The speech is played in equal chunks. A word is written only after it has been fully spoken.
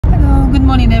good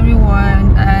morning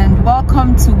everyone, and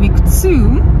welcome to week 2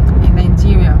 in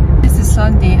Nigeria. This is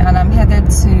Sunday and I'm headed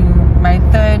to my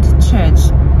third church.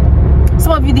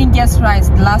 Some of you didn't guess right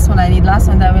the last one I did. Last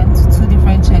one I went to 2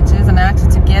 different churches and I asked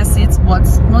you to guess it, but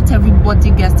not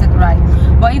everybody guessed it right,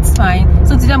 but it's fine.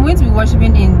 So today I'm going to be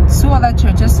worshiping in 2 other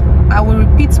churches. I will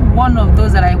repeat one of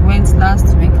those that I went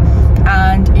last week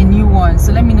and a new one.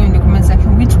 So let me know in the comment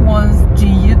section which ones do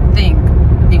you think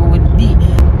they would be.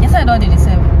 Yes, I don't do the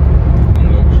same.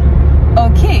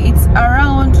 Okay, it's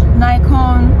around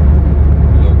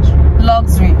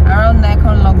Luxury, around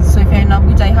Nikon Luxury. So if you're in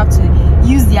Abuja, you have to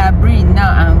use their brain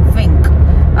now and think.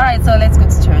 Alright, so let's go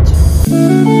to church.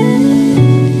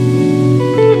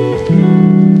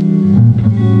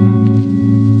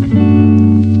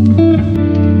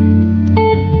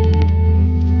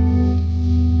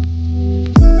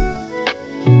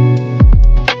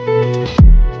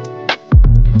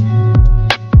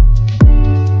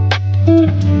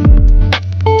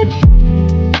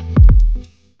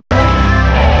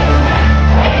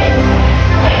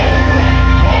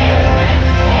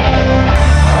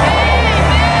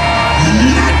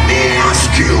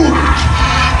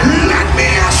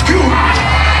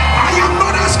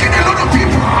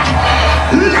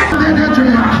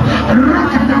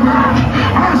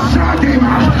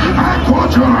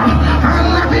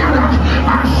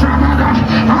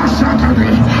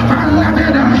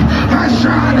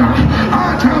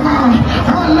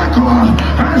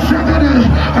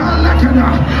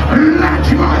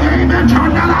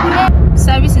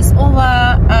 Service is over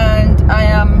and I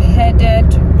am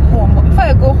headed home. But before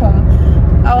I go home,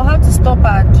 I'll have to stop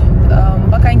at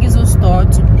Bakangizo store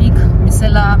to pick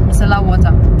micellar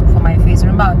water for my face.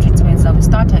 Remember our treatments that we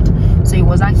started, so it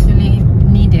was actually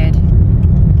needed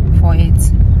for it.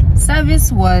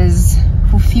 Service was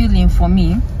fulfilling for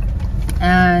me,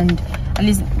 and at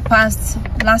least past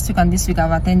last week and this week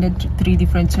I've attended 3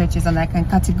 different churches, and I can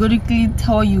categorically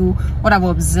tell you what I've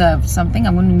observed. Something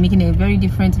I'm going to be making a very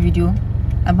different video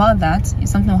about that.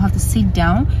 It's something I'll have to sit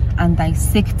down and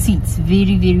dissect it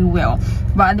very well.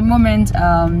 But at the moment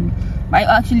I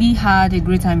actually had a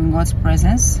great time in God's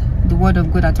presence. The word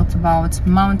of God, I talked about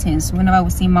mountains. Whenever we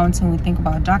see mountain, we think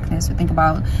about darkness, we think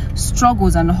about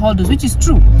struggles and hurdles, which is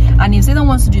true. And if Satan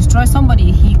wants to destroy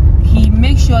somebody, he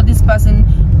makes sure this person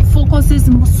focuses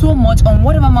so much on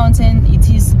whatever mountain it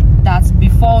is that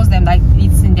befalls them, like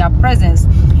it's in their presence,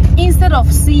 instead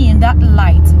of seeing that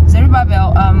light.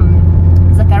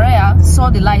 Zechariah saw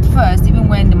the light first, even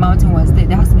when the mountain was there.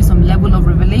 There has to be some level of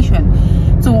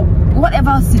revelation. So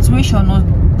whatever situation or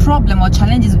problem or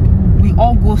challenges we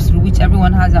all go through, which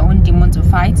everyone has their own demon to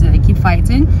fight, so they keep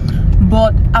fighting,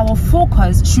 but our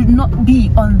focus should not be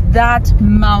on that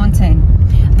mountain.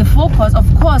 The focus, of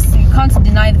course, you can't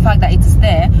deny the fact that it's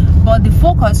there, but the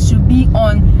focus should be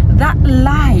on that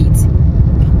light.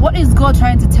 What is God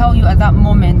trying to tell you at that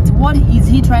moment? What is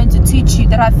he trying to teach you?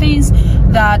 There are things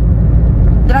that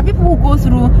there are people who go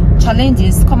through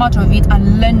challenges, come out of it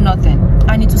and learn nothing,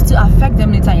 and it will still affect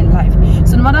them later in life.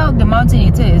 So no matter the mountain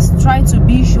it is, try to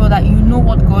be sure that you know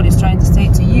what God is trying to say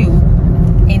to you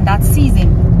in that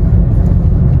season.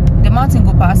 The mountain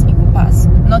go pass, it will pass.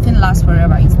 Nothing lasts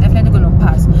forever. It's definitely going to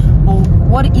pass. But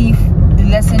what if the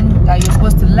lesson that you're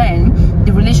supposed to learn,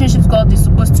 the relationships God is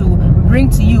supposed to bring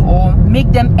to you or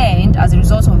make them end as a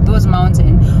result of those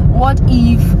mountains? What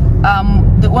if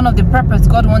one of the purpose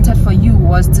God wanted for you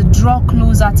was to draw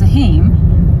closer to him,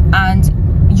 and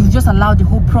you just allow the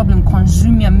whole problem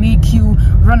consume you and make you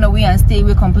run away and stay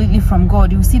away completely from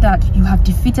God? You see that you have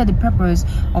defeated the purpose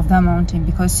of that mountain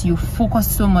because you focus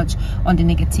so much on the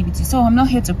negativity. So I'm not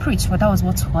here to preach, but that was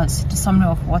what was the summary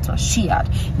of what was shared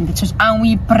in the church. And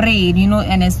we prayed. You know,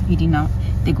 NSPPD now,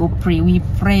 they go pray. We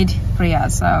prayed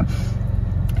prayers. I'm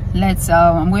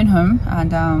going home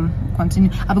and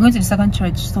continue. I'll be going to the second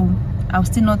church, so I'll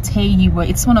still not tell you, but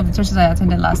it's one of the churches I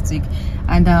attended last week.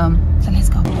 And so let's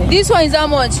go. This one is how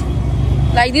much?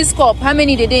 Like this cup, how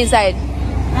many did they inside?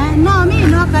 No, me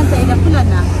no can say the pull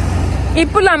now. You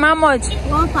pull them how much?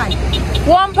 1 pipe.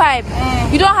 1 pipe?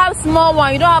 You don't have small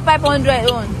one, you don't have 500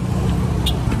 on?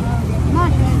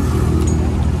 Not really.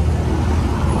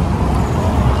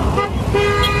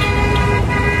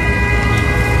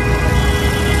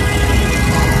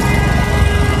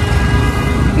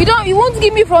 You won't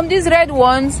give me from these red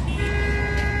ones?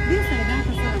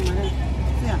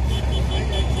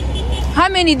 How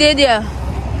many did there? 5.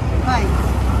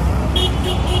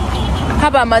 How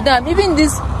about madam? Even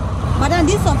this. Madam,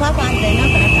 this one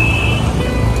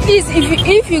 500. Please,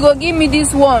 if you go give me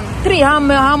this one, 3,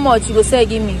 how much you go say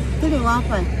give me? 3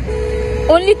 1.5.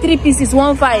 Only 3 pieces,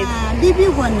 1.5. The big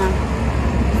one now.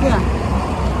 Yeah.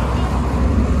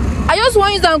 I just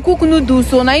want use and cook noodles,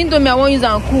 so now indomie I want use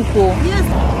and cook. Oh.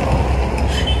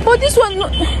 Yes. But this one, no.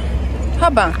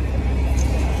 Haba.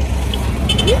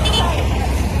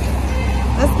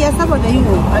 Let's get some of the you.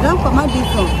 I don't command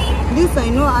this one. This I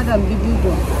know Adam the big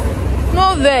one.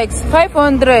 No vex,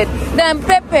 500. Then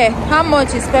pepper, how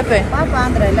much is pepper?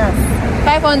 500 last.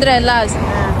 500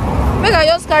 last. Make I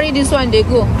just carry this one, they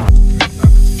go.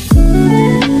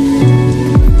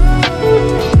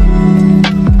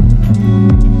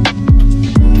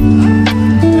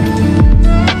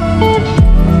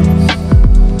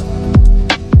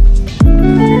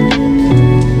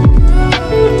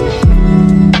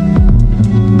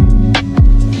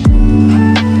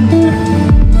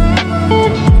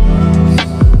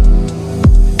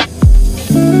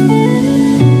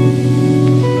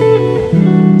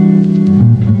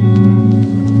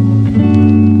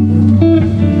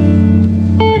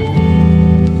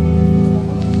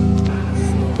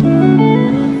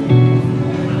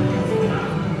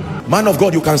 Man of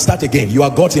God, you can start again. You are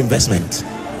God's investment.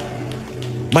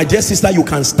 My dear sister, you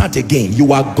can start again.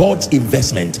 You are God's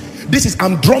investment. This is,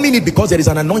 I'm drumming it because there is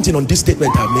an anointing on this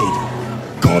statement I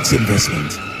made. God's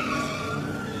investment.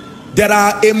 There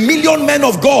are 1 million men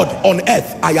of God on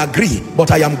earth, I agree,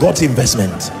 but I am God's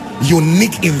investment.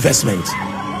 Unique investment.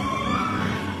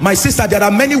 My sister, there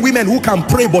are many women who can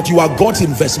pray, but you are God's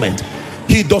investment.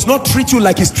 He does not treat you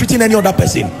like he's treating any other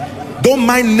person. Don't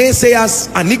mind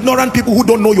naysayers and ignorant people who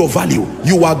don't know your value.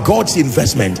 You are God's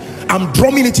investment. I'm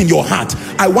drumming it in your heart.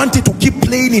 I want it to keep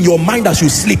playing in your mind as you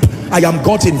sleep. I am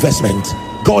God's investment.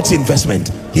 God's investment.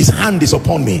 His hand is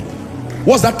upon me.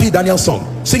 What's that P. Daniel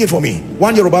song? Sing it for me.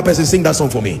 One Yoruba person, sing that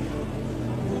song for me.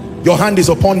 Your hand is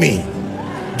upon me,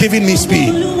 giving me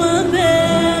speed.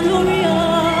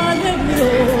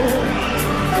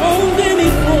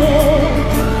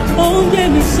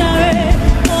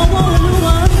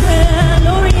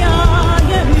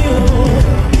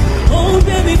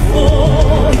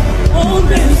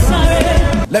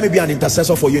 Let me be an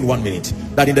intercessor for you in 1 minute.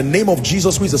 That in the name of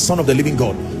Jesus, who is the Son of the living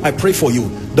God, I pray for you.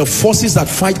 The forces that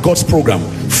fight God's program,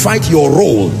 fight your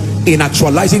role in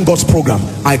actualizing God's program,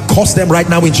 I curse them right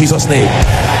now in Jesus' name.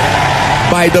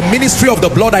 By the ministry of the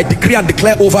blood, I decree and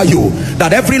declare over you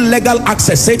that every legal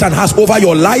access Satan has over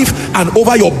your life and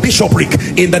over your bishopric,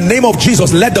 in the name of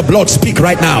Jesus, let the blood speak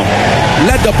right now.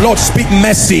 Let the blood speak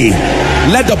mercy.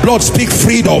 Let the blood speak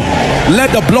freedom.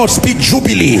 Let the blood speak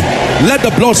jubilee. Let the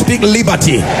blood speak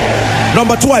liberty.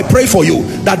 Number 2, I pray for you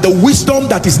that the wisdom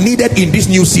that is needed in this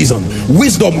new season,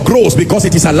 wisdom grows because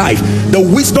it is alive. The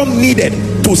wisdom needed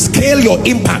to scale your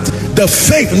impact, the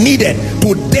faith needed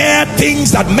to dare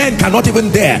things that men cannot even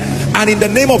dare, and in the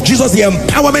name of Jesus, the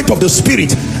empowerment of the Spirit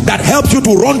that helps you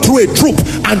to run through a troop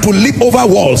and to leap over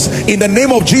walls, in the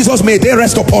name of Jesus, may they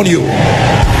rest upon you.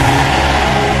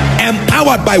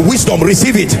 Empowered by wisdom,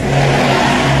 receive it.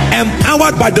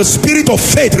 Empowered by the spirit of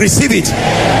faith, receive it.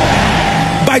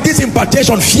 By this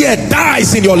impartation, fear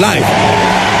dies in your life.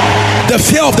 The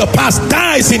fear of the past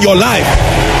dies in your life.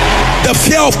 The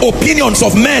fear of opinions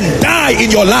of men die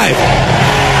in your life.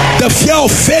 The fear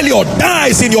of failure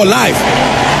dies in your life.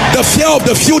 The fear of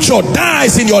the future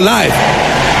dies in your life.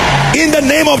 In the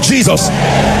name of Jesus.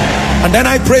 And then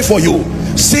I pray for you,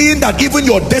 seeing that even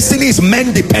your destiny is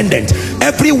men dependent,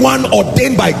 everyone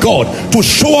ordained by God to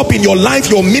show up in your life,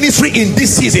 your ministry in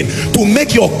this season, to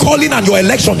make your calling and your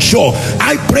election sure,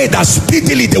 I pray that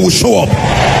speedily they will show up.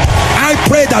 I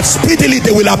pray that speedily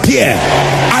they will appear.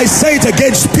 I say it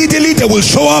again, speedily they will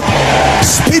show up,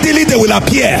 speedily they will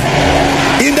appear,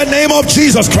 in the name of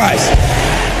Jesus Christ.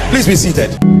 Please be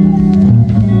seated.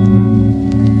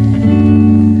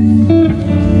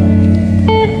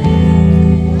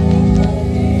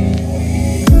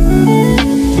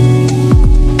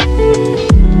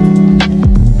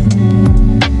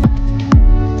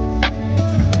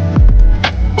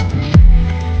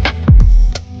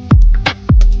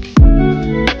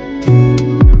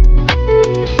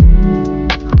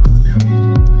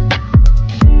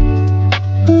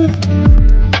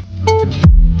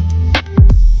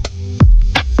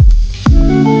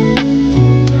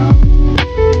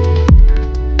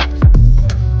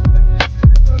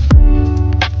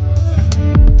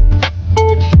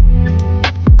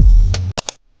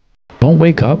 Don't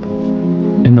wake up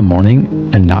in the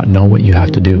morning and not know what you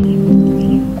have to do.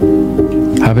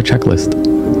 Have a checklist.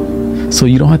 So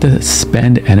you don't have to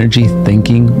spend energy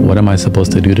thinking, what am I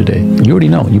supposed to do today? You already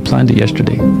know, you planned it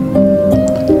yesterday.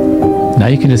 Now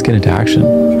you can just get into action.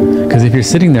 Because if you're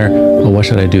sitting there, oh, what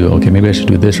should I do? Okay, maybe I should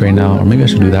do this right now, or maybe I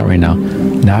should do that right now.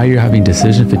 Now you're having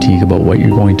decision fatigue about what you're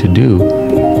going to do,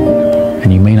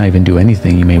 and you may not even do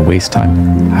anything. You may waste time.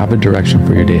 Have a direction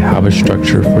for your day. Have a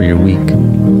structure for your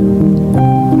week.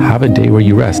 have a day where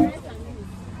you rest.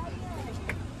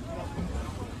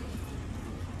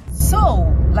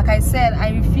 So, like I said, I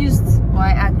refused, or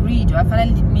I agreed, or I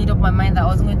finally made up my mind that I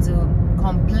wasn't going to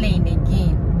complain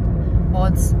again.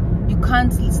 But you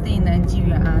can't stay in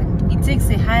Nigeria, and it takes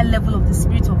a high level of the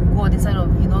Spirit of God inside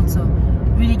of you not to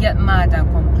really get mad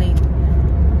and complain.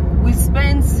 We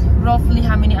spent roughly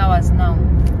how many hours now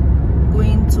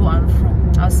going to and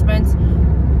from? I've spent,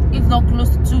 if not close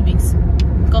to 2 weeks,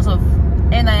 because of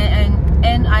NIN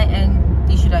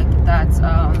issue that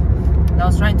I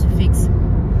was trying to fix.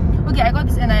 Okay, I got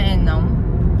this NIN now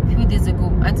a few days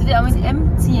ago, and today I went to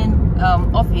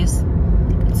MTN office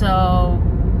to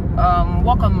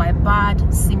work on my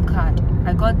bad SIM card.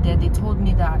 I got there, they told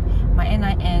me that my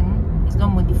NIN is not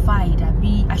modified.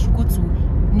 I should go to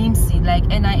NIMSI, like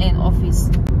NIN office.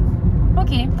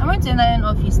 Okay, I went to NIN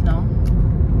office now.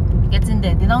 Getting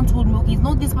there, they now told me, okay, it's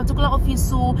not this particular office,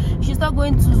 so you should start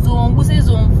going to zone, we say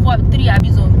zone 4, 3, I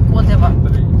be zone whatever,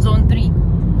 zone 3.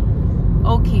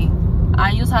 Okay,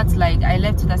 I just had to I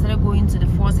left it, I started going to the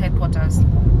force headquarters.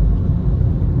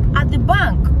 At the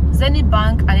bank, Zenith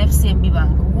Bank and FCMB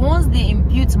Bank, once they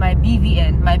impute my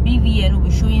BVN will be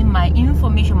showing my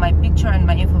information, my picture and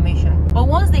my information. But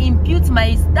once they impute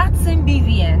that same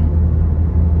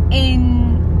BVN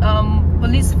in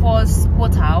police force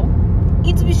portal,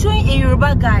 it will be showing a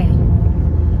Yoruba guy.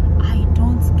 I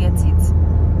don't get it.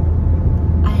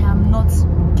 I am not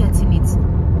getting it.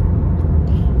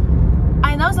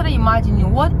 I now started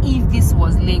imagining, what if this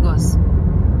was Lagos?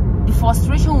 The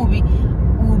frustration will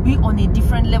be on a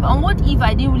different level. And what if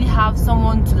I didn't really have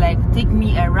someone to take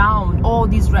me around all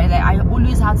this, right? I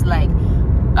always had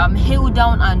to hail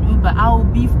down an Uber. I will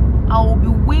be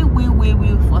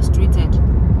way frustrated.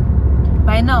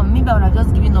 By now, maybe I would have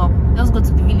just given up, just go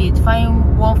to the village,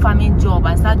 find one farming job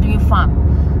and start doing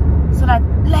farm. So that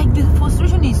the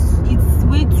frustration it's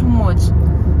way too much.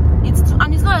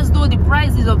 And it's not as though the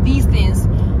prices of these things,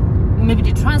 maybe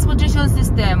the transportation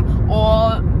system,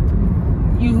 or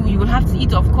you will have to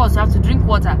eat, of course, you have to drink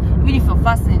water, even if you're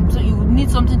fasting, so you would need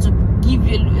something to give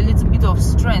you a little bit of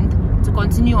strength to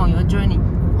continue on your journey.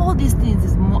 All these things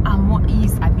is more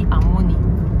ease and money.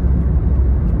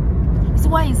 That's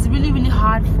why it's really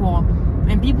hard for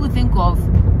when people think of,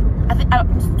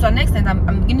 to an extent,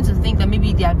 I'm beginning to think that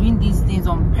maybe they are doing these things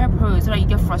on purpose, so that you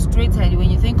get frustrated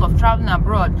when you think of traveling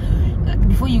abroad.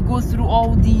 Before you go through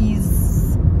all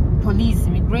these police,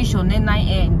 immigration,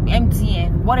 NIN,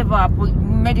 MTN, whatever,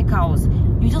 medicals,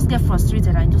 you just get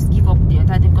frustrated and just give up the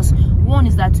entire thing. Because one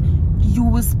is that you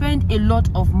will spend a lot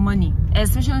of money,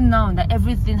 especially now that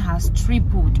everything has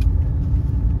tripled.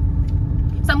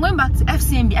 So I'm going back to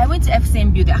FCMB. I went to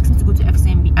FCMB. They asked me to go to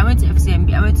FCMB. I went to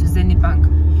FCMB. I went to Zenith Bank.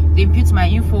 They impute my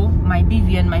info, my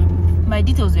BVN, my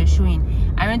details were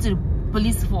showing. I went to the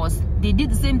police force. They did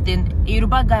the same thing. A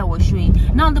Yoruba guy was showing.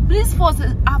 Now the police force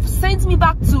have sent me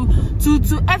back to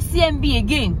FCMB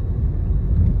again.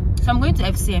 So I'm going to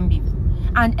FCMB.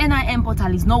 And NIN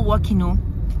portal is not working, no.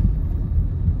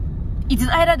 It is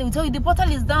either they will tell you the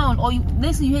portal is down, or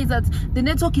next thing you hear is that the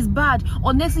network is bad,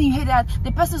 or next thing you hear that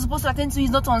the person supposed to attend to you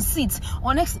is not on seat,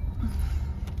 or next.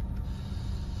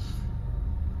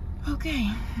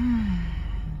 Okay.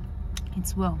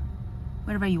 It's well.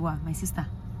 Wherever you are, my sister,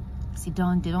 sit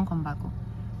down. They don't come back.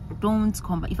 Don't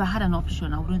come back. If I had an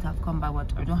option, I wouldn't have come back,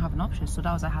 but I don't have an option, so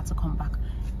that was I had to come back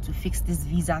to fix this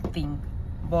visa thing.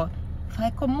 But if I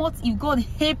come out, if God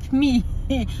help me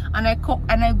and I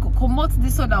come out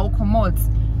this one, I will come out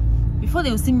before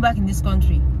they will see me back in this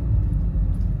country.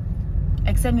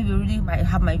 Except maybe really might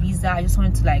have my visa. I just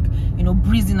wanted to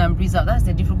breeze in and breeze out. That's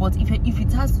the difference. But if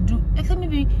it has to do, except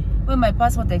maybe when my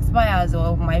passport expires,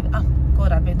 or my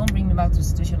God, I beg, don't bring me back to a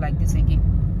situation like this again.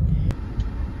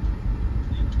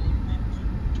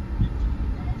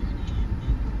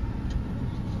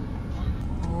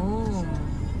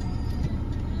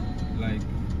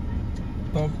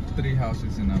 Top 3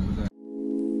 houses in Abuja.